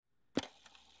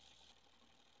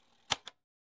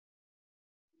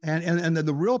And then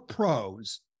the real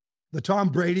pros, the Tom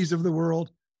Brady's of the world,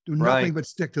 do nothing but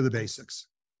stick to the basics.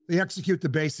 They execute the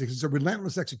basics. It's a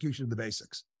relentless execution of the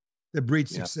basics that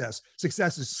breeds success.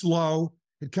 Success is slow.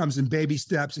 It comes in baby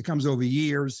steps. It comes over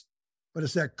years, but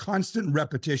it's that constant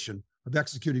repetition of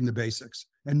executing the basics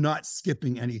and not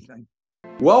skipping anything.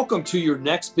 Welcome to Your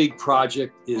Next Big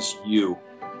Project is You,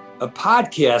 a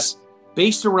podcast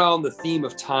based around the theme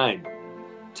of time.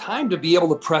 Time to be able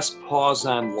to press pause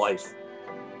on life.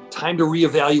 Time to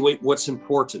reevaluate what's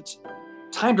important.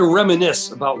 Time to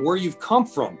reminisce about where you've come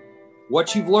from,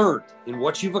 what you've learned, and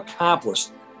what you've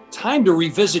accomplished. Time to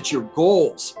revisit your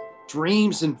goals,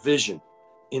 dreams, and vision.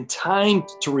 And time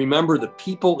to remember the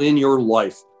people in your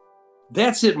life.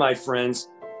 That's it, my friends.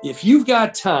 If you've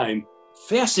got time,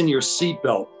 fasten your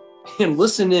seatbelt and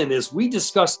listen in as we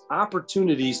discuss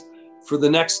opportunities for the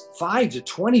next 5 to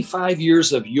 25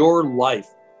 years of your life.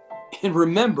 And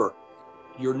remember,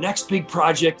 your next big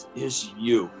project is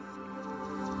you.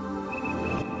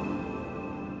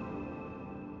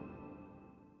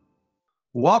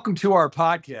 Welcome to our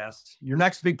podcast. Your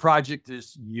next big project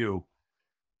is you.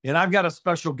 And I've got a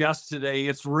special guest today.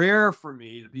 It's rare for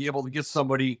me to be able to get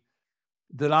somebody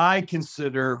that I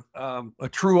consider a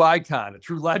true icon, a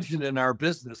true legend in our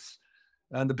business,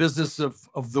 and the business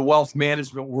of the wealth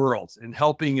management world, and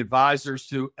helping advisors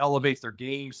to elevate their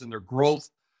games and their growth,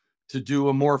 to do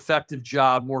a more effective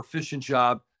job, more efficient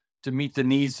job to meet the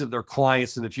needs of their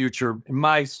clients in the future. And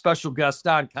my special guest,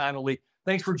 Don Connelly.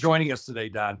 Thanks for joining us today,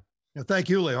 Don. Yeah, thank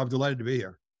you, Leo. I'm delighted to be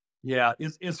here. Yeah,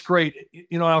 it's great.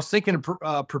 You know, I was thinking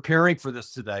of preparing for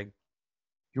this today.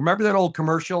 You remember that old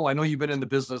commercial? I know you've been in the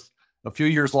business a few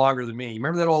years longer than me. You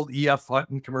remember that old E.F.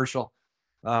 Hutton commercial?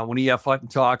 When E.F. Hutton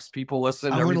talks, people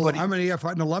listen. I'm an E.F.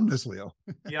 Hutton alumnus, Leo.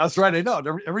 Yeah, that's right. I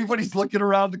know. Everybody's looking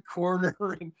around the corner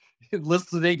and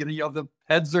listening, and the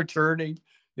heads are turning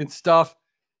and stuff.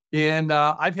 And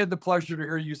I've had the pleasure to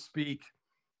hear you speak.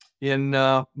 And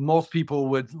most people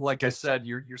would, like I said,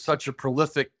 you're such a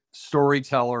prolific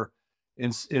storyteller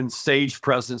in stage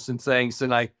presence and things.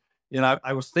 And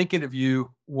I was thinking of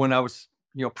you when I was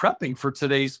prepping for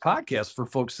today's podcast for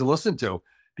folks to listen to,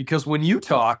 because when you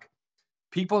talk,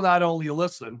 people not only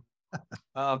listen,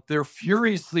 they're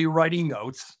furiously writing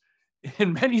notes,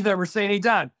 and many of them are saying, "Hey,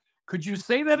 Don, could you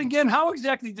say that again? How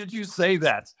exactly did you say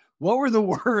that? What were the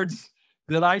words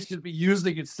that I should be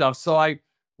using and stuff?" So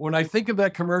when I think of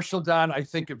that commercial, Don, I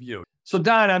think of you. So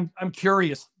Don, I'm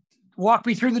curious. Walk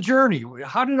me through the journey.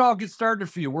 How did it all get started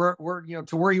for you? Where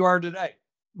to where you are today?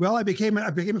 Well, I became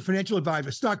a financial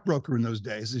advisor, stockbroker in those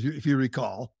days, if you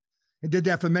recall, and did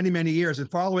that for many, many years.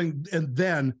 And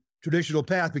then traditional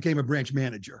path, became a branch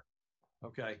manager.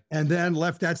 Okay. And then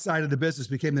left that side of the business,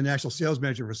 became the national sales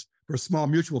manager for a small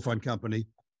mutual fund company,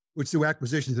 which through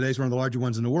acquisition today is one of the larger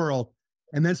ones in the world.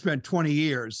 And then spent 20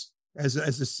 years as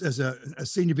a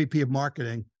senior VP of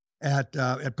marketing at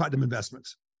Putnam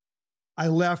Investments. I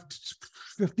left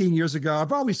 15 years ago.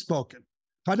 I've always spoken.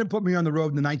 Putnam put me on the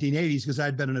road in the 1980s because I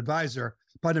had been an advisor.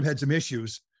 Putnam had some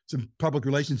issues, some public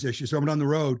relations issues. So I went on the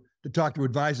road to talk to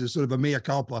advisors, sort of a mea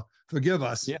culpa, forgive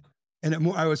us. Yeah.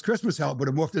 And I was Christmas help, but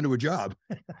it morphed into a job.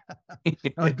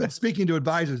 I've been speaking to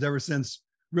advisors ever since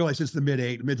the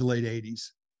mid to late 80s.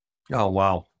 Oh,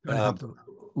 wow.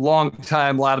 Long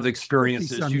time, a lot of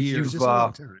experiences. You've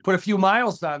put a few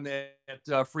miles on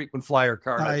that frequent flyer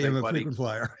card. I am a frequent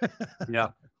flyer. Yeah.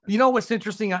 You know what's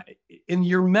interesting? In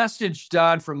your message,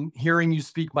 Don, from hearing you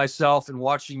speak myself and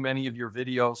watching many of your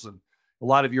videos and a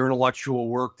lot of your intellectual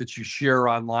work that you share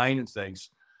online and things,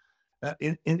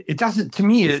 it doesn't, to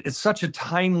me, it's such a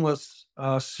timeless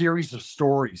series of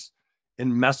stories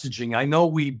and messaging. I know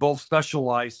we both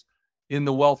specialize in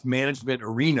the wealth management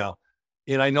arena,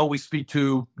 and I know we speak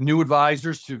to new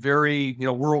advisors, to very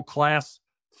world-class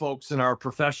folks in our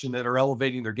profession that are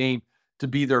elevating their game to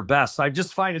be their best. I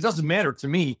just find it doesn't matter to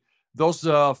me. Those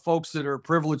folks that are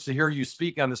privileged to hear you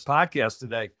speak on this podcast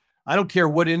today, I don't care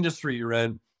what industry you're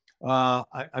in.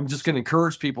 I'm just going to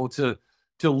encourage people to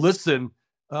listen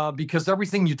because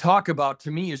everything you talk about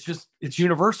to me it's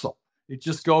universal. It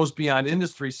just goes beyond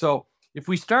industry. So if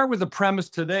we start with the premise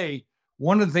today,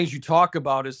 one of the things you talk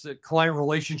about is that client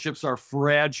relationships are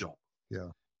fragile. Yeah,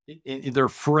 they're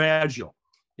fragile.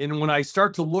 And when I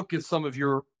start to look at some of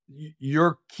your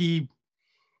key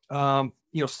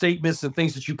statements and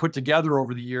things that you put together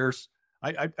over the years,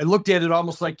 I looked at it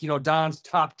almost like, Don's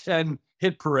top 10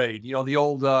 hit parade, the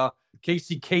old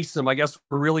Casey Kasem. I guess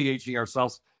we're really aging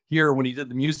ourselves here when he did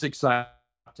the music top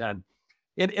 10.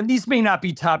 And these may not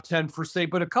be top 10 per se,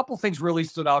 but a couple things really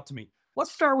stood out to me.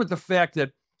 Let's start with the fact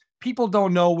that people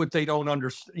don't know what they don't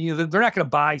understand. They're not going to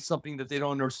buy something that they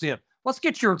don't understand. Let's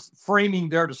get your framing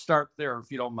there to start there,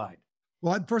 if you don't mind.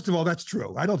 Well, first of all, that's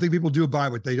true. I don't think people do buy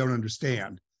what they don't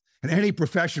understand. In any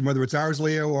profession, whether it's ours,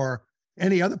 Leo, or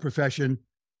any other profession,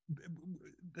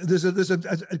 there's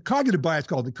a cognitive bias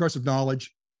called the curse of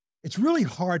knowledge. It's really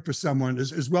hard for someone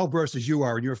as well versed as you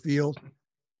are in your field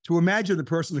to imagine the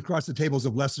person across the tables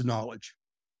of lesser knowledge.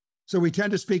 So we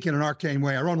tend to speak in an arcane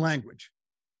way, our own language,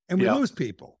 and we lose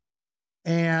people.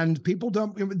 And people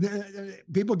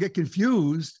get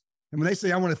confused. And when they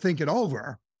say, I want to think it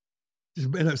over,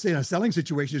 in a selling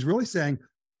situation, is really saying,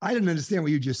 I didn't understand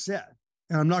what you just said,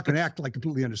 and I'm not going to act like I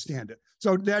completely understand it.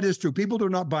 So that is true. People do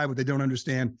not buy what they don't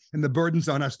understand, and the burden's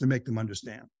on us to make them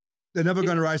understand. They're never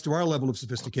going to rise to our level of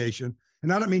sophistication.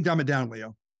 And I don't mean dumb it down,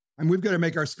 Leo. And we've got to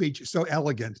make our speech so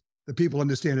elegant that people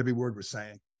understand every word we're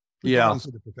saying. Regardless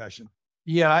of the profession.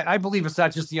 Yeah, I believe it's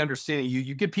not just the understanding.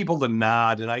 You get people to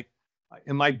nod,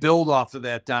 and my build off of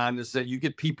that, Don, is that you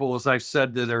get people, as I've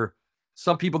said, that are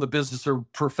some people in the business are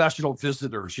professional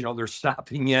visitors. They're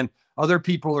stopping in. Other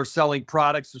people are selling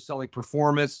products, they're selling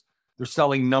performance, they're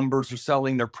selling numbers, they're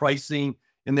selling their pricing.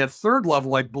 And that third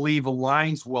level, I believe,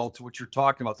 aligns well to what you're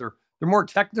talking about. They're more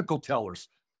technical tellers,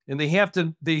 and they have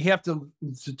to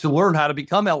learn how to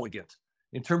become elegant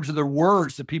in terms of their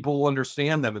words, that people will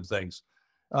understand them and things.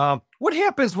 What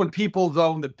happens when people,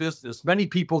 though, in the business, many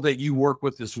people that you work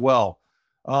with as well,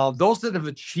 those that have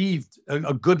achieved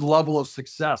a good level of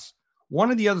success, one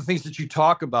of the other things that you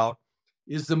talk about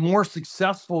is the more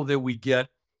successful that we get,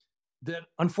 that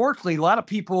unfortunately a lot of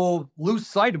people lose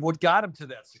sight of what got them to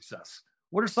that success.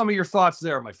 What are some of your thoughts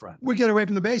there, my friend? We get away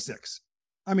from the basics.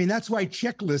 I mean, that's why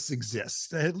checklists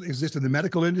exist. They exist in the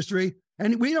medical industry,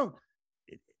 and we don't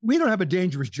have a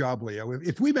dangerous job, Leo.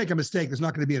 If we make a mistake, there's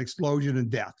not going to be an explosion and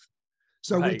death.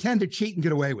 So we tend to cheat and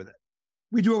get away with it.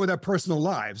 We do it with our personal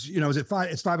lives.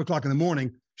 It's 5 o'clock in the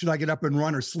morning. Should I get up and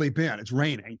run or sleep in? It's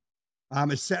raining.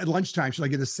 It's at lunchtime. Should I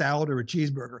get a salad or a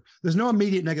cheeseburger? There's no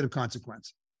immediate negative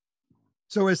consequence.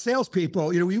 So as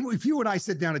salespeople, if you and I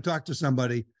sit down and talk to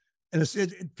somebody, and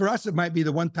for us, it might be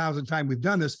the 1,000th time we've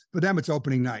done this. For them, it's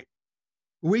opening night.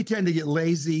 We tend to get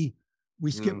lazy.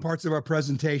 We skip parts of our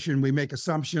presentation. We make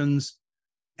assumptions.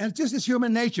 And it's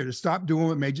human nature to stop doing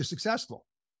what made you successful.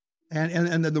 And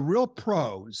then the real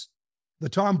pros, the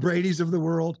Tom Brady's of the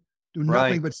world, do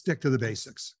nothing but stick to the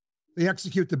basics. They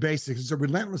execute the basics. It's a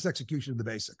relentless execution of the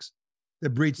basics that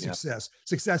breeds success.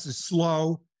 Success is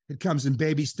slow. It comes in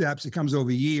baby steps. It comes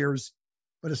over years.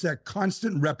 But it's that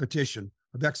constant repetition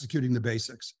of executing the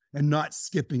basics and not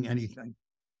skipping anything.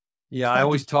 Yeah, I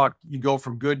always talk, you go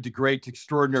from good to great to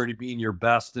extraordinary to being your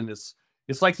best. And it's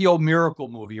like the old Miracle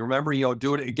movie. Remember,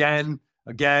 do it again,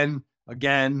 again,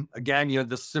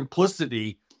 the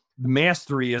simplicity, the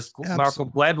mastery, as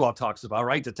Malcolm Gladwell talks about,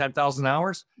 right? The 10,000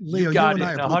 hours. Leo, you got you it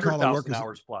and in I 100,000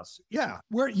 hours plus. Yeah,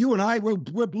 we're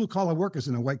blue collar workers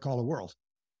in a white collar world.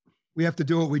 We have to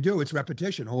do what we do. It's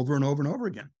repetition over and over and over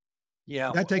again.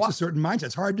 Yeah. That takes a certain mindset.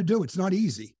 It's hard to do. It's not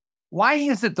easy. Why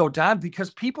is it though, Don?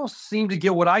 Because people seem to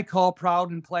get what I call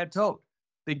proud and plateaued.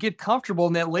 They get comfortable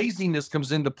and that laziness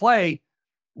comes into play.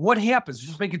 What happens?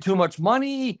 Just making too much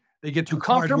money? They get too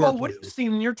comfortable? What have you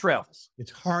seen in your travels?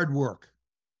 It's hard work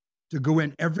to go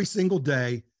in every single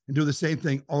day and do the same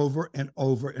thing over and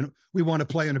over. And we want to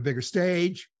play on a bigger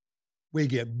stage. We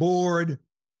get bored.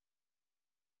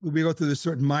 We go through this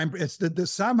certain mind. It's the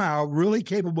somehow really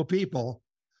capable people.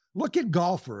 Look at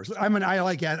golfers. I'm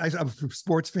a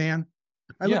sports fan.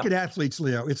 I look at athletes,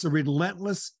 Leo. It's a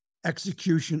relentless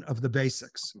execution of the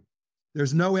basics.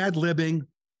 There's no ad-libbing.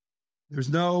 There's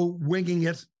no winging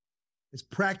it. It's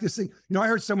practicing. I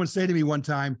heard someone say to me one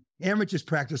time, amateurs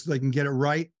practice so they can get it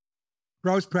right.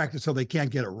 Pros practice so they can't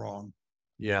get it wrong.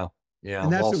 Yeah. Yeah.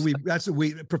 And that's what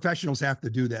we professionals have to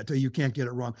do that. So you can't get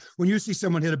it wrong. When you see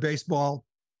someone hit a baseball,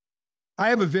 I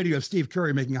have a video of Steve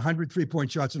Curry making 100 3-point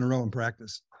shots in a row in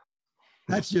practice.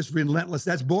 That's just relentless.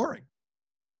 That's boring.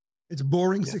 It's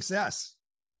boring success.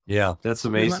 Yeah, that's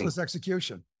amazing. Relentless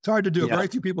execution. It's hard to do. Very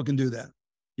few people can do that.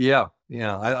 Yeah.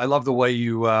 Yeah. I love the way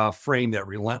you frame that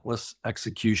relentless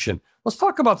execution. Let's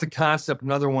talk about the concept.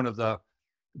 Another one of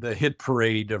the hit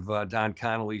parade of Don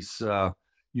Connelly's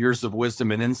years of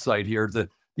wisdom and insight here. The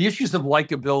issues of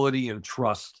likability and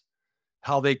trust,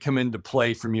 how they come into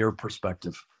play from your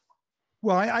perspective.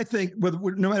 Well, I think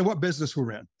no matter what business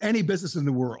we're in, any business in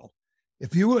the world,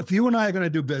 if you and I are going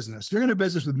to do business, you're going to do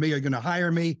business with me, you're going to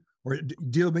hire me or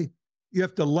deal with me, you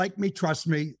have to like me, trust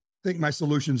me, think my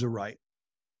solutions are right.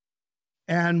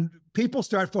 And people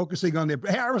start focusing on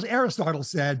Aristotle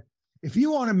said, if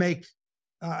you want to be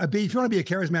a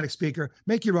charismatic speaker,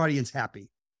 make your audience happy.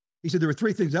 He said there were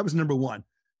 3 things. That was number 1.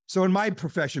 So in my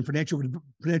profession, financial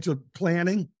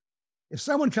planning, If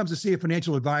someone comes to see a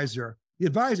financial advisor, the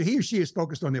advisor, he or she is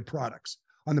focused on their products,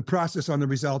 on the process, on the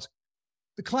results.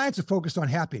 The clients are focused on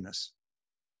happiness.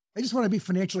 They just want to be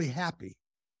financially happy.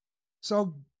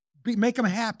 So make them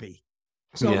happy.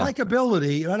 So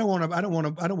likability, I don't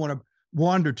want to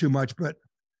wander too much, but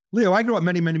Leo, I grew up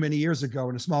many, many, many years ago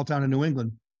in a small town in New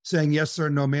England saying yes, sir,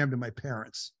 no, ma'am to my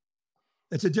parents.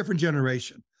 It's a different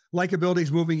generation. Likability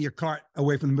is moving your cart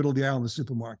away from the middle of the aisle in the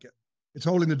supermarket. It's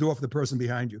holding the door for the person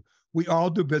behind you. We all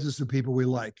do business with people we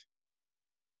like.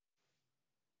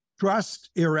 Trust,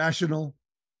 irrational,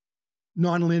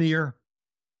 nonlinear.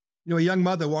 You know, a young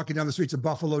mother walking down the streets of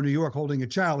Buffalo, New York, holding a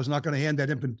child is not going to hand that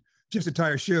infant just a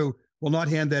tire shoe, will not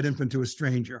hand that infant to a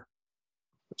stranger.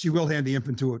 She will hand the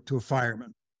infant to a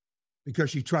fireman because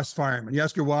she trusts firemen. You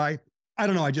ask her why? I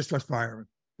don't know. I just trust firemen.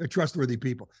 They're trustworthy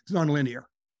people. It's nonlinear.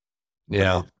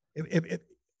 Yeah.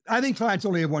 I think clients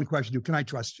only have one question: can I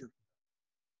trust you?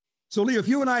 So, Leo, if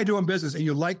you and I are doing business and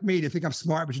you like me, you think I'm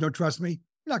smart, but you don't trust me,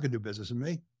 you're not going to do business with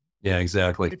me. Yeah,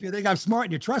 exactly. If you think I'm smart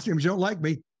and you trust me, but you don't like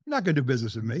me, you're not going to do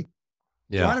business with me.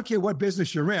 Yeah. So I don't care what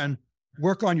business you're in.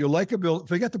 Work on your likability.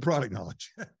 Forget the product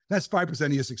knowledge. That's 5%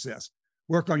 of your success.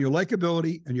 Work on your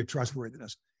likability and your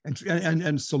trustworthiness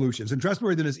and solutions. And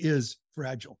trustworthiness is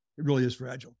fragile. It really is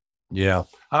fragile. Yeah.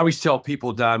 I always tell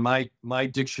people, Don, my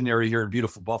dictionary here in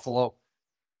beautiful Buffalo,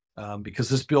 because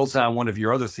this builds on one of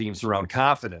your other themes around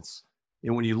confidence.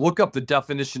 And when you look up the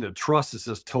definition of trust, it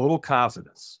says total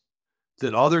confidence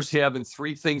that others have in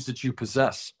three things that you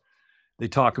possess. They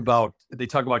talk about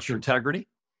your integrity.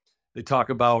 They talk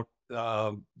about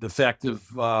the fact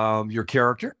of your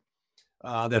character,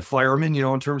 that fireman, you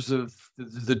know, in terms of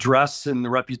the dress and the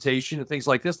reputation and things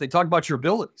like this. They talk about your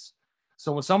abilities.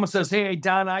 So when someone says, "Hey,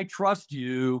 Don, I trust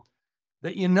you,"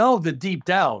 that you know that deep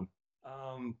down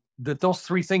that those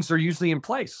three things are usually in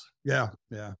place. Yeah.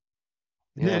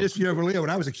 Just, you know, Leo, when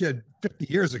I was a kid 50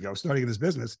 years ago, starting in this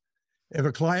business, if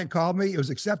a client called me, it was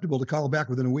acceptable to call back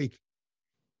within a week.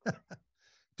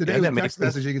 Today, with text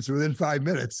messaging, it's within 5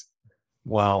 minutes.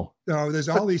 Wow. So there's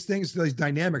all these things, these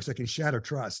dynamics that can shatter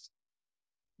trust.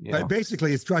 Yeah. But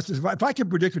basically, it's trust. If I can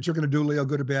predict what you're going to do, Leo,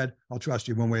 good or bad, I'll trust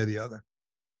you one way or the other.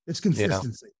 It's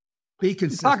consistency. Yeah. Be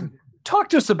consistent. Talk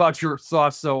to us about your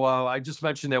thoughts. So I just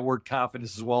mentioned that word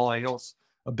confidence as well. I know it's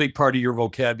a big part of your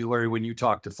vocabulary when you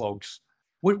talk to folks.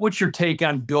 What's your take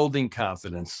on building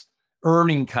confidence,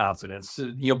 earning confidence,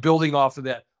 building off of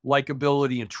that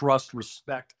likability and trust,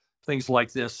 respect, things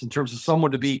like this, in terms of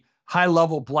someone to be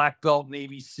high-level black belt,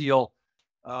 Navy SEAL,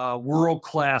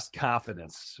 world-class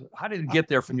confidence? How did it get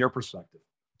there from your perspective?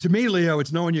 To me, Leo,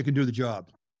 it's knowing you can do the job.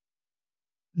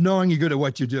 Knowing you're good at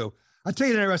what you do. I'll tell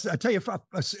you,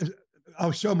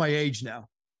 I'll show my age now.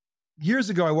 Years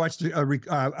ago, I watched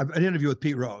an interview with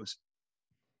Pete Rose.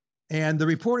 And the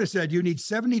reporter said, you need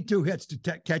 72 hits to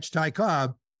catch Ty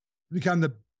Cobb to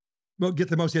get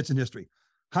the most hits in history.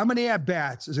 How many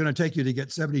at-bats is it going to take you to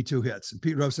get 72 hits? And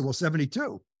Pete Rose said, well,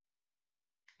 72.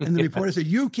 And the reporter said,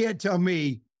 you can't tell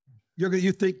me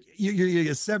you think you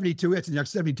get 72 hits and you have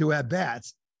 72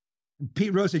 at-bats. And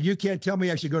Pete Rose said, you can't tell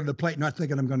me I should go to the plate not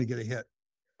thinking I'm going to get a hit.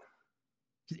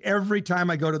 Every time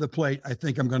I go to the plate, I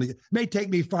think I'm going to get, may take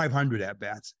me 500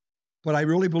 at-bats, but I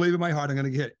really believe in my heart I'm going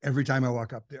to get hit every time I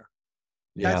walk up there.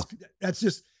 Yeah. That's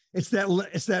just, it's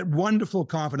that wonderful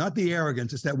confidence, not the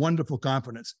arrogance. It's that wonderful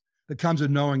confidence that comes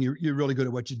with knowing you're really good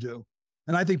at what you do.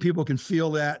 And I think people can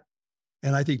feel that.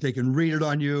 And I think they can read it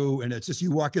on you. And it's just,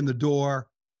 you walk in the door,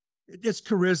 it's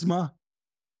charisma.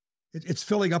 It's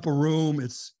filling up a room.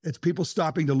 It's people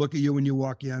stopping to look at you when you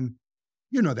walk in.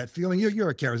 You know that feeling. You're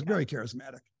very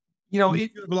charismatic. You have a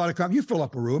lot of confidence. You fill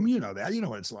up a room. You know that. You know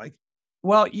what it's like.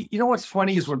 Well, you know what's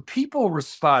funny is when people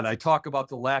respond, I talk about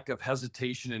the lack of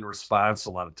hesitation in response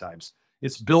a lot of times.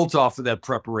 It's built off of that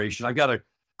preparation. I've got a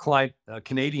client, a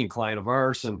Canadian client of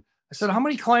ours, and I said, how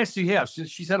many clients do you have?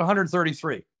 She said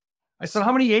 133. I said,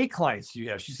 how many A clients do you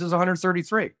have? She says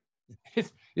 133.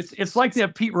 It's like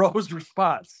that Pete Rose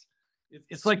response.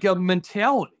 It's like a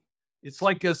mentality. It's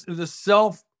like the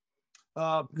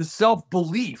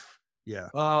self-belief.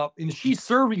 Yeah. And she's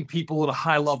serving people at a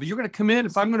high level. You're going to come in,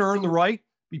 if I'm going to earn the right,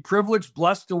 be privileged,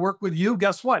 blessed to work with you,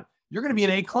 guess what? You're going to be an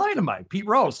A client of mine, Pete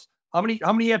Rose. How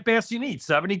many at-bats do you need?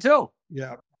 72.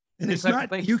 Yeah. And it's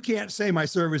not, you can't say my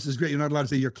service is great. You're not allowed to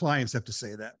say, your clients have to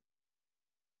say that.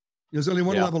 There's only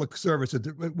one level of service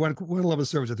one level of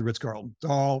service at the Ritz-Carlton. It's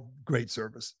all great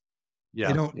service. Yeah.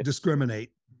 They don't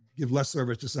discriminate, give less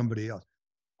service to somebody else.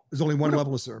 There's only one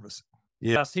level of service.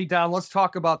 Yes. Hey, Don, let's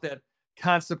talk about that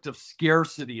concept of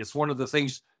scarcity. It's one of the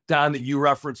things, Don, that you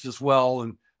referenced as well.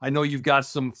 And I know you've got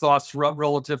some thoughts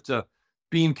relative to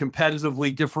being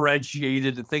competitively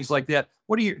differentiated and things like that.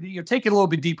 What do you take it a little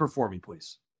bit deeper for me,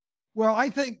 please? Well, I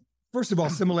think, first of all,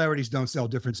 similarities don't sell,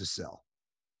 differences sell.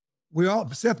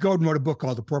 Seth Godin wrote a book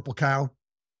called The Purple Cow.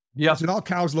 Yeah. He said all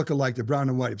cows look alike, they're brown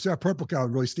and white. So our purple cow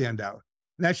would really stand out.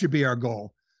 And that should be our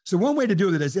goal. So one way to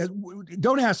do that is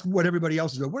don't ask what everybody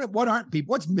else is doing. What aren't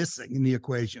people, what's missing in the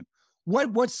equation?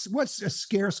 What's a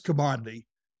scarce commodity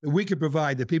that we could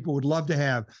provide that people would love to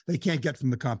have, they can't get from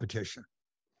the competition?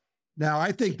 Now,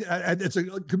 I think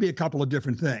it could be a couple of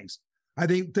different things. I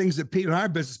think things that people in our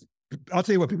business, I'll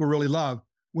tell you what people really love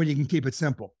when you can keep it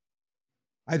simple.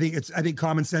 I think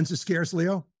common sense is scarce,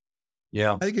 Leo.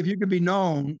 Yeah. I think if you can be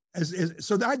known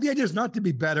so the idea is not to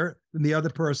be better than the other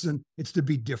person, it's to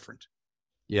be different.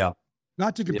 Yeah.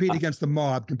 Not to compete against the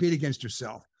mob, compete against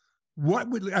yourself. What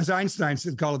would, as Einstein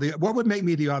said, what would make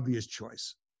me the obvious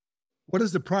choice? What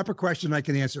is the proper question I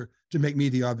can answer to make me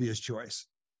the obvious choice?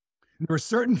 And there are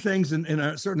certain things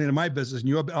certainly in my business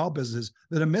and all businesses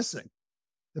that are missing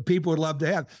that people would love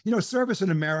to have. Service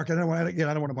in America, I don't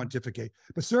want to pontificate,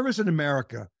 but service in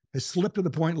America has slipped to the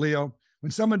point, Leo,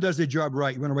 when someone does their job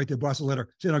right, you want to write their boss a letter,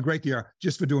 saying how great they are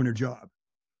just for doing their job.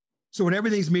 So when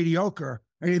everything's mediocre,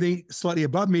 anything slightly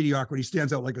above mediocrity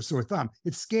stands out like a sore thumb.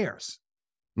 It's scarce.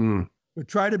 But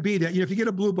try to be that. If you get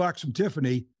a blue box from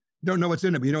Tiffany, you don't know what's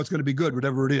in it, but you know it's going to be good,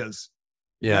 whatever it is.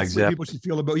 Yeah, That's exactly. what people should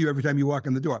feel about you every time you walk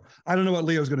in the door. I don't know what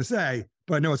Leo's going to say,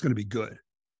 but I know it's going to be good.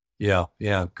 Yeah,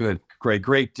 good.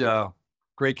 Great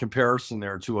comparison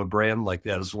there to a brand like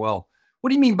that as well.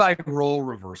 What do you mean by role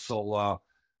reversal?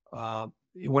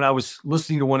 When I was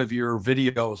listening to one of your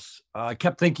videos, I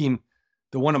kept thinking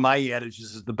that one of my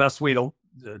adages is the best way to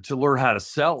learn how to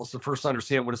sell is to first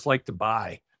understand what it's like to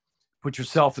buy. Put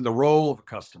yourself in the role of a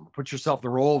customer. Put yourself in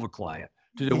the role of a client.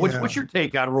 What's your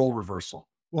take on role reversal?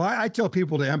 Well, I tell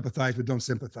people to empathize, but don't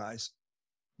sympathize.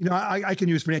 I can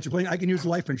use financial planning. I can use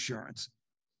life insurance.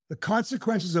 The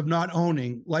consequences of not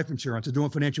owning life insurance or doing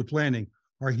financial planning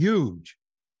are huge,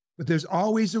 but there's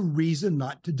always a reason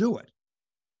not to do it.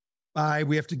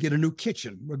 We have to get a new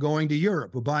kitchen. We're going to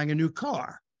Europe. We're buying a new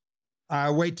car.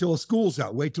 Wait till school's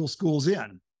out. Wait till school's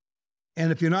in.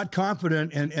 And if you're not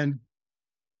confident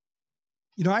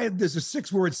there's a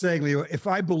 6-word saying, Leo, if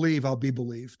I believe, I'll be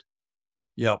believed.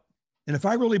 Yep. And if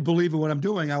I really believe in what I'm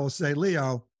doing, I will say,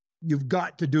 Leo, you've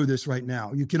got to do this right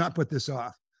now. You cannot put this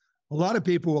off. A lot of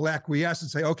people will acquiesce and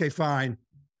say, okay, fine.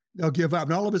 They'll give up.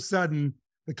 And all of a sudden,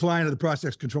 the client or the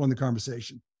prospect's controlling the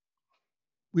conversation.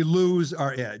 We lose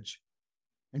our edge.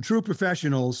 And true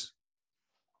professionals,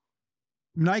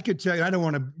 and I could tell you, I don't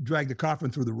want to drag the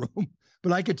coffin through the room,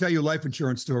 but I could tell you life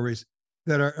insurance stories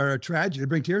that are a tragedy. They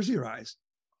bring tears to your eyes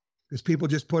because people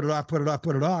just put it off.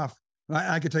 And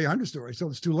I could tell you 100 stories, so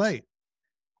it's too late.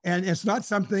 And it's not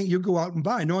something you go out and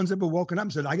buy. No one's ever woken up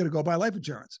and said, I got to go buy life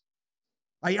insurance.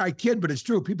 I kid, but it's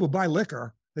true. People buy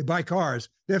liquor. They buy cars.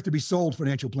 They have to be sold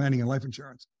financial planning and life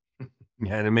insurance.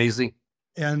 Yeah, and amazing.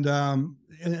 And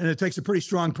it takes a pretty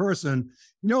strong person.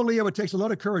 Leo, it takes a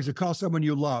lot of courage to call someone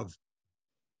you love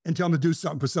and tell them to do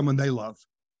something for someone they love.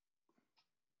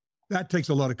 That takes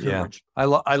a lot of courage.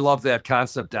 Yeah. I love that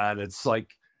concept, Don. It's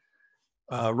like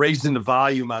raising the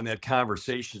volume on that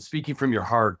conversation, speaking from your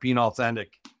heart, being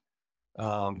authentic.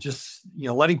 Just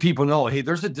letting people know, hey,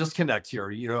 there's a disconnect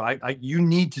here. You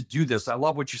need to do this. I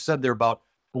love what you said there about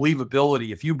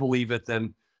believability. If you believe it,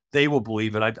 then they will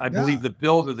believe it. I believe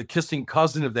the kissing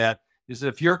cousin of that is that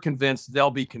if you're convinced,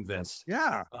 they'll be convinced.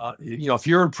 Yeah. If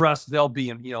you're impressed, they'll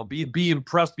be, be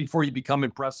impressed before you become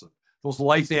impressive. Those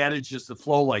life adages that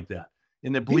flow like that.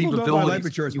 And the believability. People don't buy life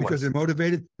insurance because they're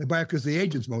motivated. They buy it because the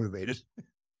agent's motivated.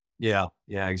 Yeah,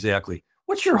 exactly.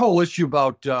 What's your whole issue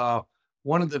about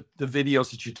one of the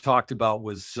videos that you talked about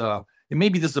was, and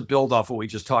maybe this is a build off what we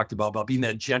just talked about being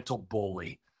that gentle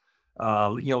bully,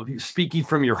 speaking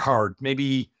from your heart,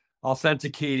 maybe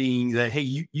authenticating that, hey,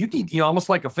 you need, almost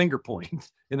like a finger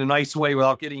point in a nice way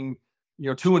without getting,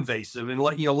 too invasive and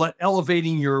let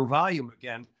elevating your volume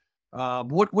again.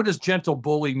 What does gentle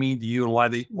bully mean to you and why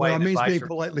it means being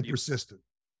politely persistent.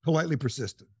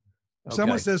 If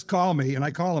someone says, call me, and I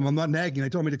call them, I'm not nagging. They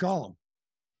told me to call them.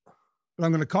 But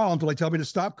I'm going to call them until they tell me to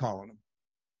stop calling them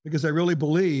because I really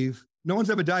believe no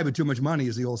one's ever died with too much money,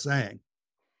 is the old saying.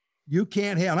 You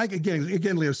can't have, and I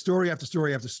again, Leo, story after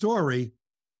story after story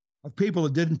of people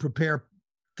that didn't prepare.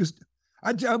 Because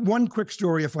one quick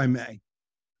story, if I may.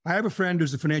 I have a friend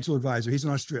who's a financial advisor. He's in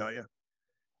Australia.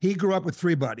 He grew up with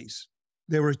 3 buddies.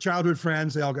 They were childhood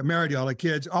friends. They all got married. They all had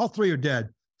kids. All 3 are dead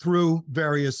through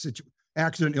various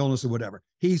accident, illness, or whatever.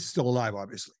 He's still alive,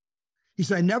 obviously. He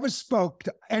said, I never spoke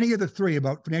to any of the 3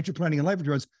 about financial planning and life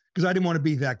insurance because I didn't want to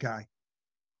be that guy.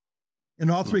 In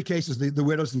all three cases, the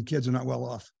widows and kids are not well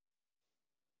off.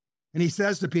 And he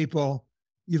says to people,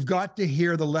 you've got to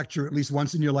hear the lecture at least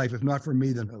once in your life. If not from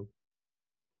me, then who?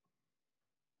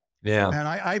 Yeah. And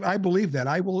I believe that.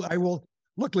 I will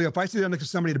look, Leo, if I sit down next to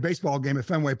somebody at a baseball game at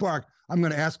Fenway Park, I'm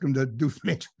going to ask them to do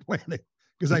financial planning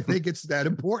because I think it's that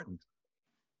important.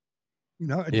 You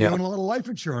know, and you own a lot of life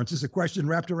insurance is a question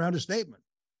wrapped around a statement.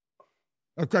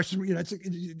 A question, you know,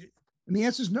 and the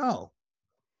answer is no.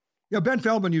 You know, Ben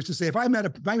Feldman used to say, if I met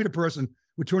a person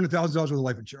with $200,000 worth of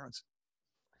life insurance,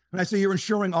 and I say, you're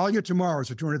insuring all your tomorrows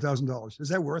for $200,000, is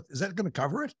that going to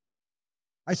cover it?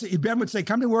 I say, Ben would say,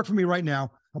 come to work for me right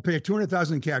now. I'll pay you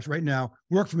 $200,000 in cash right now.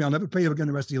 Work for me. I'll never pay you again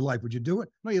the rest of your life. Would you do it?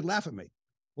 No, you'd laugh at me.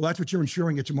 Well, that's what you're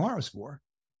insuring your tomorrows for.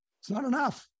 It's not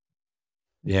enough.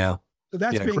 Yeah. So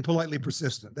that's being politely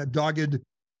persistent, that dogged,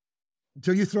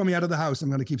 until you throw me out of the house, I'm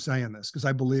going to keep saying this because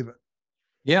I believe it.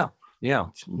 Yeah. Yeah.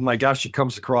 My gosh, it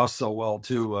comes across so well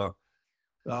too.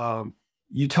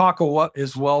 You talk a lot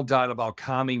as well, Don, about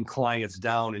calming clients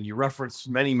down, and you reference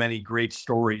many, many great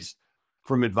stories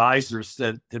from advisors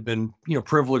that have been, you know,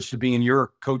 privileged to be in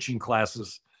your coaching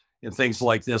classes and things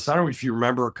like this. I don't know if you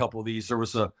remember a couple of these. There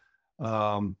was a,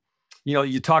 you know,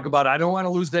 you talk about, I don't want to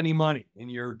lose any money in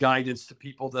your guidance to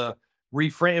people to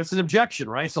reframe. It's an objection,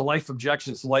 right? It's a life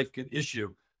objection. It's a life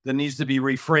issue that needs to be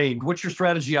reframed. What's your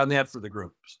strategy on that for the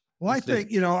groups? Well, I think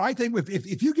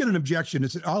if you get an objection,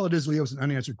 all it is, Leo, is an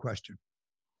unanswered question.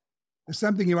 It's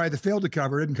something you either failed to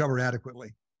cover, didn't cover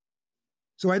adequately.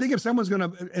 So I think if someone's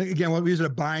going to, again, we use a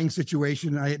buying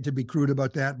situation, I hate to be crude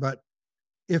about that, but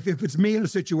if it's me in a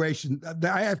situation,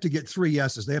 I have to get 3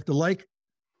 yeses. They have to like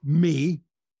me,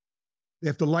 they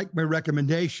have to like my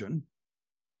recommendation,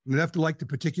 and they have to like the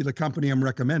particular company I'm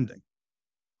recommending.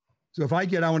 So if I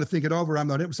want to think it over, I'm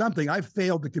not something, I've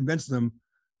failed to convince them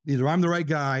either I'm the right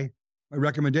guy, my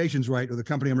recommendation's right, or the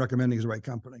company I'm recommending is the right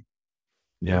company.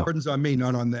 Yeah. The burden's on me,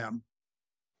 not on them.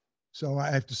 So I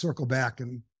have to circle back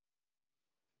and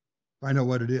find out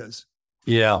what it is.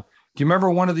 Yeah. Do you remember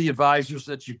one of the advisors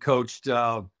that you coached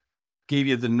gave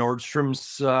you the Nordstrom's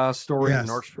story? Yes.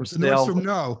 Nordstrom sale. Nordstrom,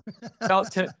 no.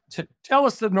 Tell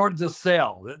us the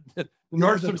sale. The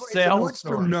Nordstrom sale.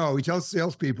 Nordstrom, no. He tells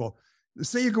salespeople,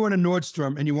 say you go into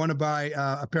Nordstrom and you want to buy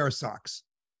a pair of socks.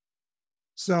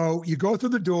 So you go through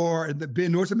the door and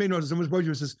Nordstrom may notice someone approaches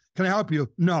you and says, can I help you?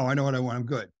 No, I know what I want. I'm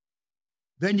good.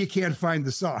 Then you can't find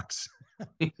the socks.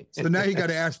 So now you got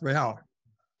to ask for help.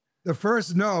 The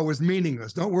first no was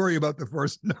meaningless. Don't worry about the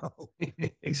first no.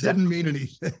 It didn't mean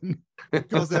anything. He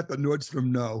calls that the Nordstrom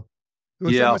no. So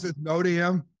when someone says no to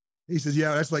him, he says,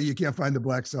 yeah, that's like you can't find the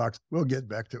black socks. We'll get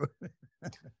back to it.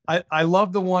 I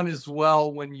love the one as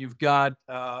well when you've got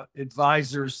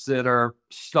advisors that are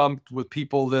stumped with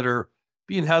people that are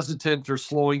being hesitant or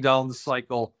slowing down the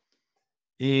cycle.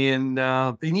 And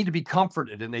they need to be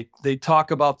comforted. And they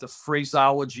talk about the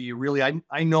phraseology. Really,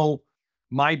 I know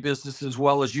my business as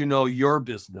well as you know your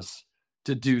business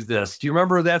to do this. Do you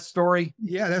remember that story?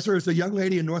 Yeah, that's where it's a young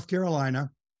lady in North Carolina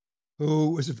who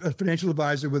was a financial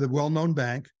advisor with a well-known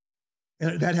bank.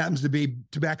 And that happens to be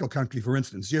tobacco country, for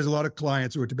instance. She has a lot of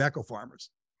clients who are tobacco farmers.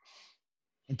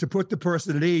 And to put the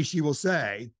person at ease, she will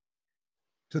say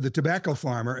to the tobacco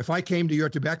farmer, if I came to your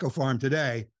tobacco farm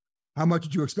today, how much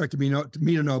did you expect me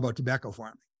to know about tobacco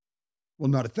farming? Well,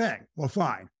 not a thing. Well,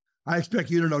 fine. I expect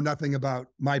you to know nothing about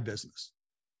my business.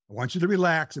 I want you to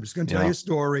relax. I'm just going to tell you a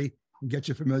story and get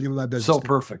you familiar with my business. So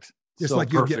perfect. Just so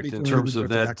like you get me in terms of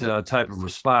that type of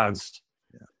response.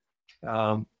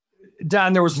 Yeah.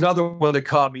 Don, there was another one that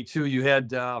caught me too. You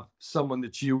had someone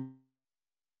that you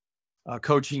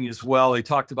coaching as well. They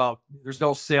talked about there's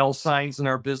no sales signs in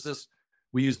our business.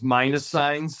 We use minus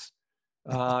signs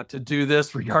to do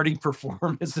this regarding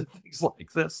performance and things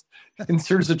like this in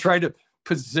terms of trying to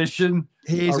position.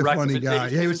 He's a funny guy.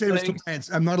 Yeah, he would say to his clients,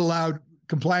 I'm not allowed,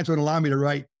 compliance won't allow me to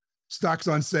write stocks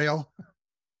on sale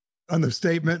on the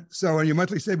statement. So in your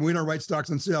monthly statement, we don't write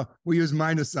stocks on sale. We use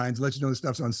minus signs to let you know the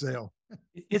stuff's on sale.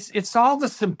 It's all the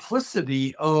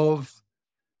simplicity of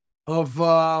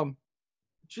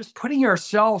just putting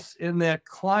ourselves in our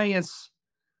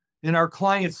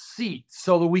client's seat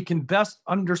so that we can best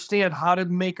understand how to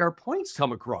make our points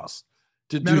come across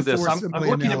to do this.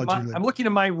 I'm looking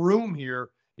at my room here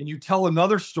and you tell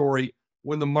another story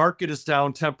when the market is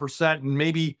down 10% and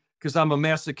maybe because I'm a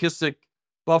masochistic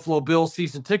Buffalo Bills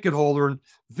season ticket holder and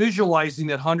visualizing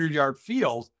that 100-yard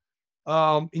field.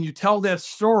 And you tell that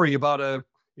story about a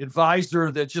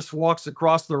advisor that just walks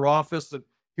across their office and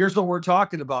here's what we're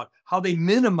talking about, how they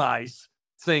minimize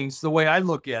things the way I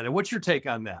look at it. What's your take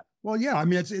on that? Well, yeah, I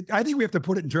mean, I think we have to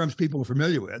put it in terms people are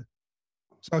familiar with.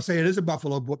 So say it is a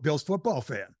Buffalo Bills football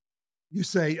fan. You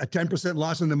say a 10%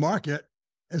 loss in the market.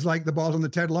 as like the ball's on the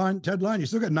Ted line. You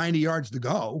still got 90 yards to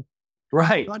go.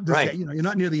 Right. Right. You know, you're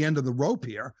not near the end of the rope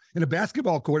here. In a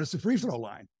basketball court, it's a free throw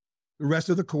line. The rest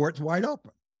of the court's wide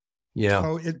open. Yeah.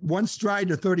 So one stride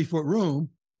in a 30-foot room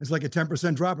is like a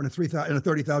 10% drop in a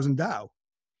 30,000 Dow.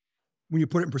 When you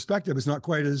put it in perspective, it's not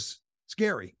quite as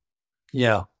scary.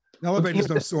 Yeah. Elevators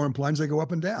don't soar and plunge; they go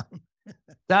up and down.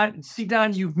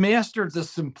 Don, you've mastered the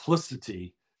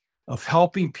simplicity of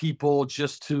helping people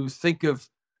just to think of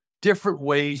different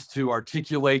ways to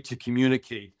articulate, to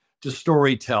communicate, to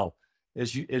storytell,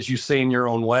 as you say in your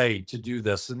own way, to do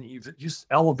this. And you've just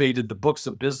elevated the books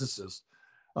of businesses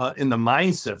in the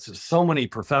mindsets of so many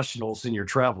professionals in your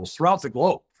travels throughout the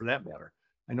globe, for that matter.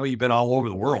 I know you've been all over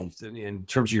the world in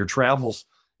terms of your travels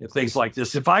and things like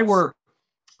this. If I were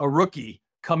a rookie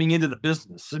coming into the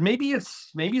business, and maybe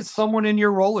it's someone in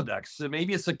your Rolodex, and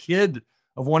maybe it's a kid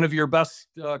of one of your best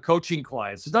coaching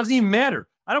clients. It doesn't even matter.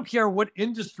 I don't care what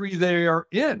industry they are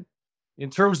in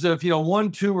terms of,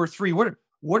 1, 2, or 3.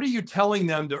 What are you telling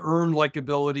them to earn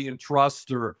likability and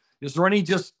trust? Or is there any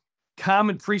just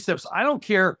common precepts? I don't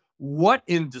care what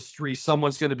industry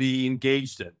someone's going to be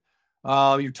engaged in.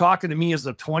 You're talking to me as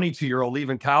a 22-year-old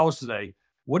leaving college today.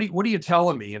 What are you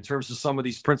telling me in terms of some of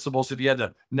these principles if you had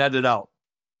to net it out?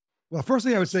 Well, first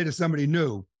thing I would say to somebody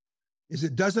new is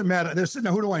it doesn't matter. They're sitting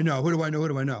there, who do I know? Who do I know? Who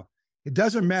do I know? It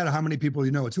doesn't matter how many people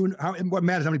you know. What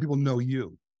matters how many people know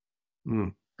you.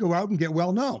 Go out and get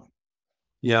well known.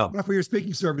 Yeah. For your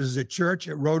speaking services at church,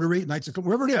 at Rotary, Knights of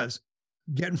wherever it is,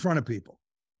 get in front of people.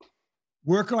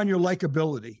 Work on your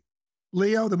likability.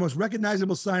 Leo, the most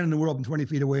recognizable sign in the world from 20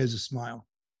 feet away is a smile.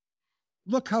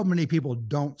 Look how many people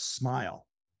don't smile.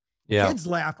 Yeah. Kids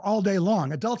laugh all day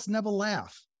long. Adults never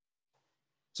laugh.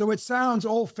 So it sounds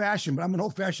old-fashioned, but I'm an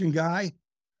old-fashioned guy.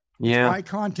 Yeah. It's eye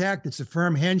contact. It's a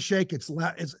firm handshake. It's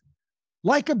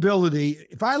likability.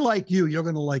 If I like you, you're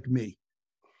going to like me.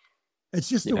 It's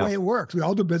just the way it works. We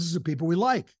all do business with people we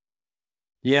like.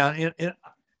 Yeah.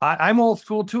 I'm old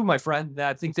school too, my friend.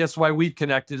 I think that's why we've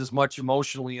connected as much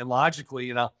emotionally and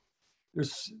logically.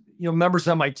 There's members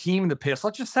on my team in the past.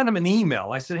 Let's just send them an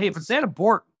email. I said, hey, if it's that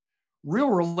important, real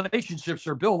relationships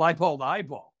are built eyeball to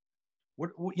eyeball.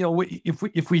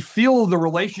 If we feel the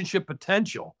relationship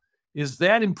potential is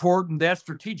that important, that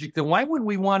strategic, then why would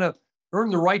we want to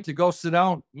earn the right to go sit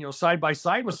down, side by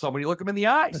side with somebody, look them in the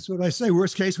eyes? That's what I say.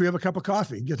 Worst case, we have a cup of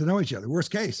coffee, get to know each other.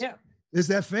 Worst case. Yeah. Is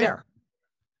that fair? Yeah.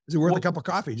 Is it worth a cup of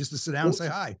coffee just to sit down and say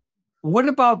hi? What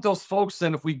about those folks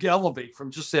then, if we elevate from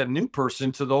just that new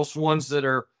person to those ones that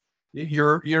are,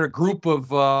 you're a group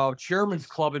of chairman's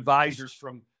club advisors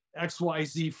from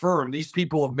XYZ firm. These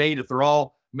people have made it. They're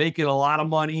all making a lot of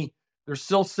money. They're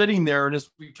still sitting there. And as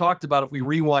we talked about, if we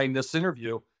rewind this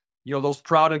interview, those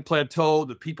proud and plateau,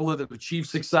 the people that have achieved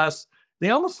success, they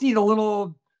almost need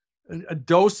a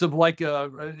dose of like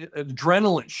an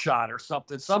adrenaline shot or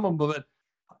something. Some of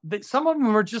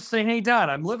them are just saying, hey, Don,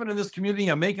 I'm living in this community.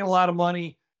 I'm making a lot of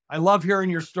money. I love hearing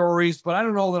your stories, but I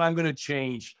don't know that I'm going to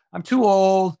change. I'm too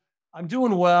old. I'm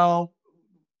doing well.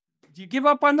 Do you give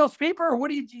up on those people, or what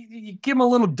do you give them a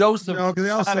little dose of? Because they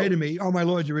all say to me, oh, my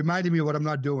Lord, you reminded me of what I'm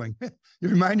not doing. You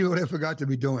remind me of what I forgot to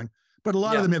be doing. But a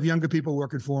lot of them have younger people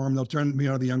working for them. They'll turn me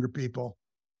on to the younger people.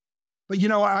 But,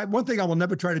 one thing I will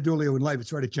never try to do, Leo, in life is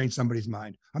try to change somebody's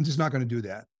mind. I'm just not going to do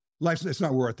that. It's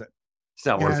not worth it. It's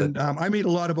not worth it. I meet a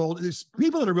lot of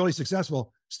people that are really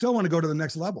successful still want to go to the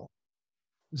next level.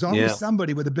 There's always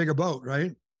somebody with a bigger boat,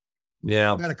 right?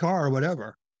 Yeah. Got a car or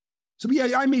whatever. So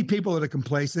I meet people that are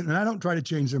complacent and I don't try to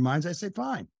change their minds. I say,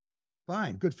 fine,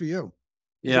 good for you.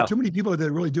 Yeah. There are too many people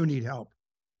that really do need help.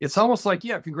 It's almost like,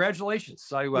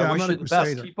 congratulations. I wish you the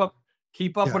best.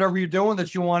 Keep up whatever you're doing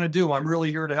that you want to do. I'm really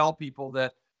here to help people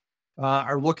that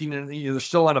are looking at, they're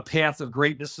still on a path of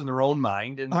greatness in their own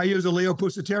mind. And I use a Leo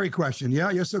Pusateri question.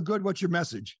 Yeah, you're so good. What's your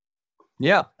message?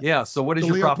 Yeah. So what is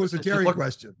your Leo Pusateri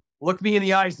question? Look me in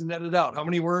the eyes and net it out. How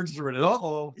many words are in it?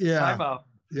 Time out.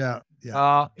 Yeah.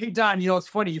 Hey, Don, it's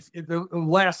funny. The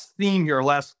last theme here,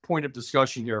 last point of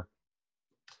discussion here,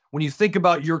 when you think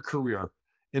about your career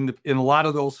in a lot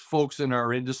of those folks in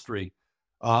our industry,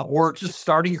 or just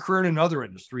starting a career in another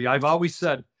industry, I've always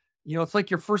said, it's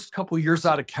like your first couple of years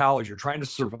out of college, you're trying to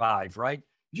survive, right?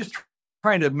 You're just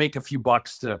trying to make a few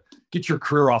bucks to get your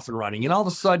career off and running. And all of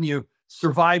a sudden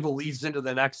survival leads into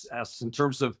the next S in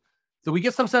terms of, so we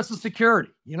get some sense of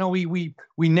security.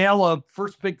 We nail a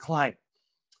first big client.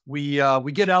 We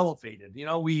get elevated.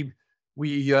 We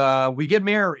get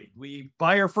married. We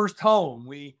buy our first home.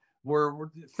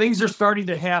 Things are starting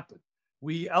to happen.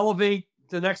 We elevate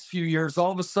the next few years.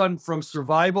 All of a sudden, from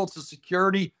survival to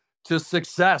security to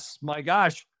success. My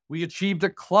gosh, we achieved a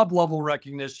club level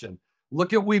recognition.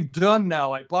 look at what we've done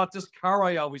now. I bought this car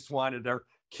I always wanted. Our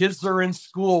kids are in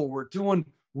school. We're doing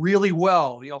really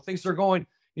well. Things are going,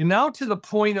 and now to the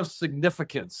point of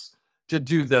significance to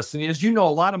do this. And as you know, a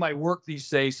lot of my work these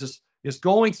days is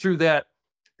going through that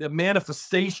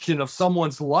manifestation of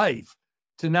someone's life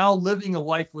to now living a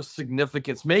life with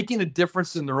significance, making a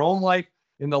difference in their own life,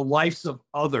 in the lives of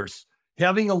others,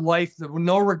 having a life that with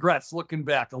no regrets looking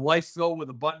back, a life filled with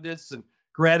abundance and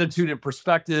gratitude and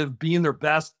perspective, being their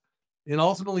best, and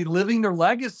ultimately living their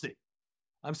legacy.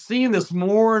 I'm seeing this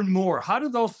more and more. How do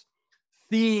those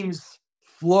themes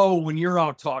flow when you're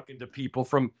out talking to people,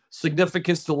 from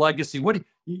significance to legacy? What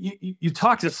you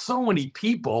talk to so many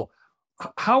people.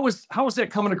 How is that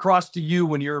coming across to you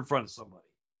when you're in front of somebody?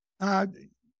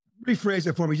 Rephrase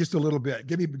it for me just a little bit.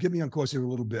 Get me on course here a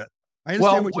little bit. I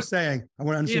understand what you're saying. I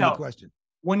want to understand the question.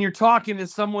 When you're talking and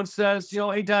someone says,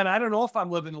 hey, Don, I don't know if I'm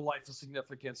living a life of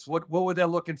significance. What would that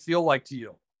look and feel like to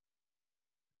you?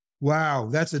 Wow.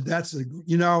 I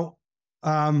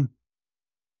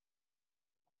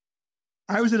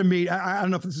was at a meeting. I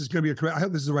don't know if this is going to be correct. I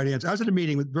hope this is the right answer. I was at a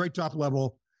meeting with very top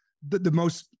level, the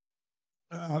most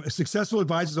successful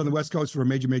advisors on the West Coast for a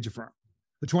major firm.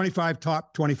 The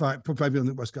top 25 on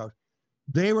the West Coast.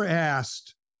 They were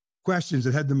asked questions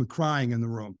that had them crying in the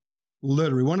room.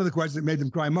 Literally, one of the questions that made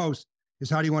them cry most is,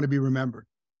 how do you want to be remembered?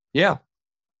 Yeah.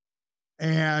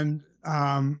 And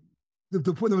there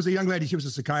was a young lady, she was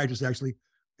a psychiatrist actually,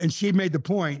 and she made the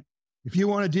point, if you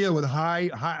want to deal with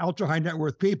ultra high net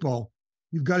worth people,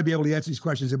 you've got to be able to answer these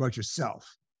questions about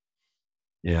yourself.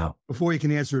 Yeah. Before you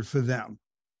can answer it for them.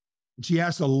 And she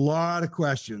asked a lot of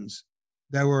questions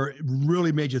that were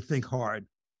really made you think hard.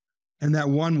 And that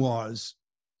one was,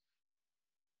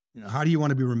 how do you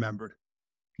want to be remembered?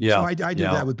 Yeah. So I do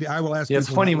that with people. I will ask people. It's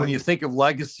funny when you think of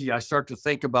legacy, I start to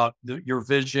think about your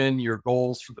vision, your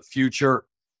goals for the future,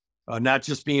 not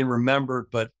just being remembered,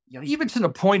 but even to the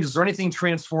point, is there anything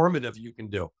transformative you can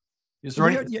do? Is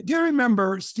there do you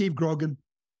remember Steve Grogan?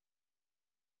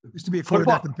 Used to be a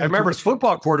quarterback. I remember his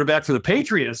football quarterback for the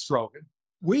Patriots, Grogan.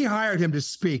 We hired him to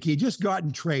speak. He just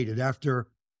gotten traded after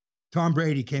Tom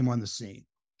Brady came on the scene.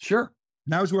 Sure.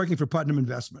 And I was working for Putnam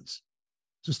Investments.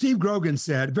 So Steve Grogan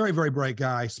said, very, very bright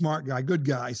guy, smart guy, good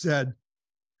guy, said,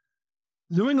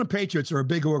 the New England Patriots are a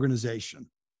big organization,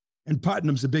 and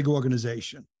Putnam's a big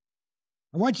organization.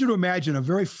 I want you to imagine a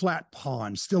very flat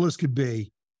pond, still as could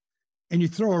be, and you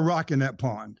throw a rock in that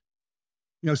pond.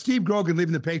 Steve Grogan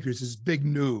leaving the Patriots is big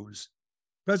news.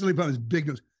 President Putnam is big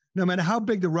news. No matter how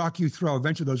big the rock you throw,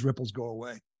 eventually those ripples go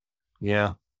away.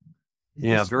 Yeah.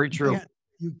 Yeah, very true.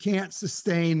 You can't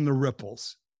sustain the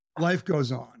ripples. Life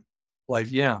goes on.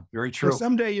 Yeah, very true. So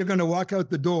someday you're going to walk out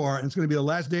the door and it's going to be the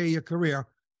last day of your career.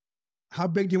 How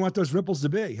big do you want those ripples to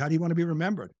be? How do you want to be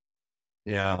remembered?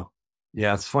 Yeah.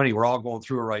 Yeah, it's funny. We're all going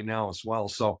through it right now as well.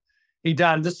 So, hey,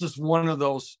 Don, this is one of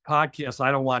those podcasts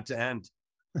I don't want to end.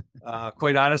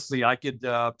 Quite honestly, I could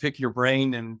pick your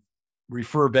brain and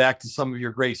refer back to some of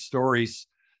your great stories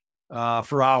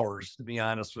for hours, to be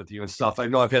honest with you and stuff. I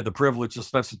know I've had the privilege to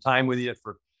spend some time with you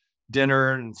for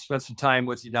dinner and spend some time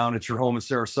with you down at your home in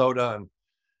Sarasota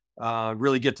and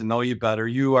really get to know you better.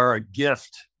 You are a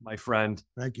gift, my friend.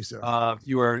 Thank you, sir.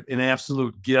 You are an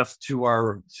absolute gift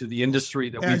to the industry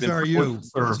that we've been.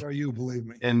 As are you, believe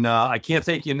me. And I can't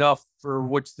thank you enough for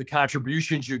the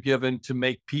contributions you've given to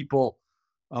make people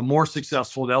more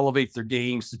successful, to elevate their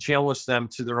games, to challenge them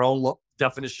to their own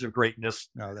definition of greatness.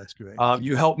 Oh, that's great.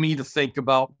 You help me to think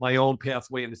about my own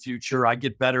pathway in the future. I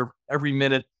get better every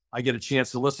minute I get a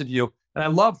chance to listen to you. And I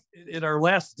love at our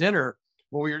last dinner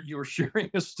when you were sharing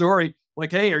a story,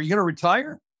 like, hey, are you going to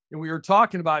retire? And we were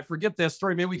talking about, I forget that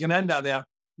story. Maybe we can end on that.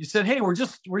 You said, hey, we're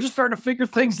just starting to figure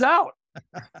things out.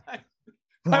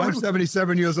 Well, I'm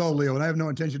 77 years old, Leo, and I have no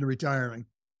intention of retiring.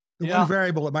 The one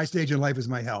variable at my stage in life is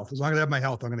my health. As long as I have my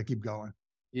health, I'm going to keep going.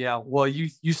 Yeah. Well,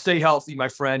 you stay healthy, my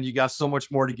friend. You got so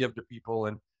much more to give to people.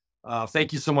 And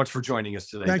thank you so much for joining us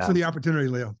today. Thanks for the opportunity,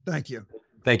 Leo. Thank you.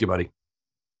 Thank you, buddy.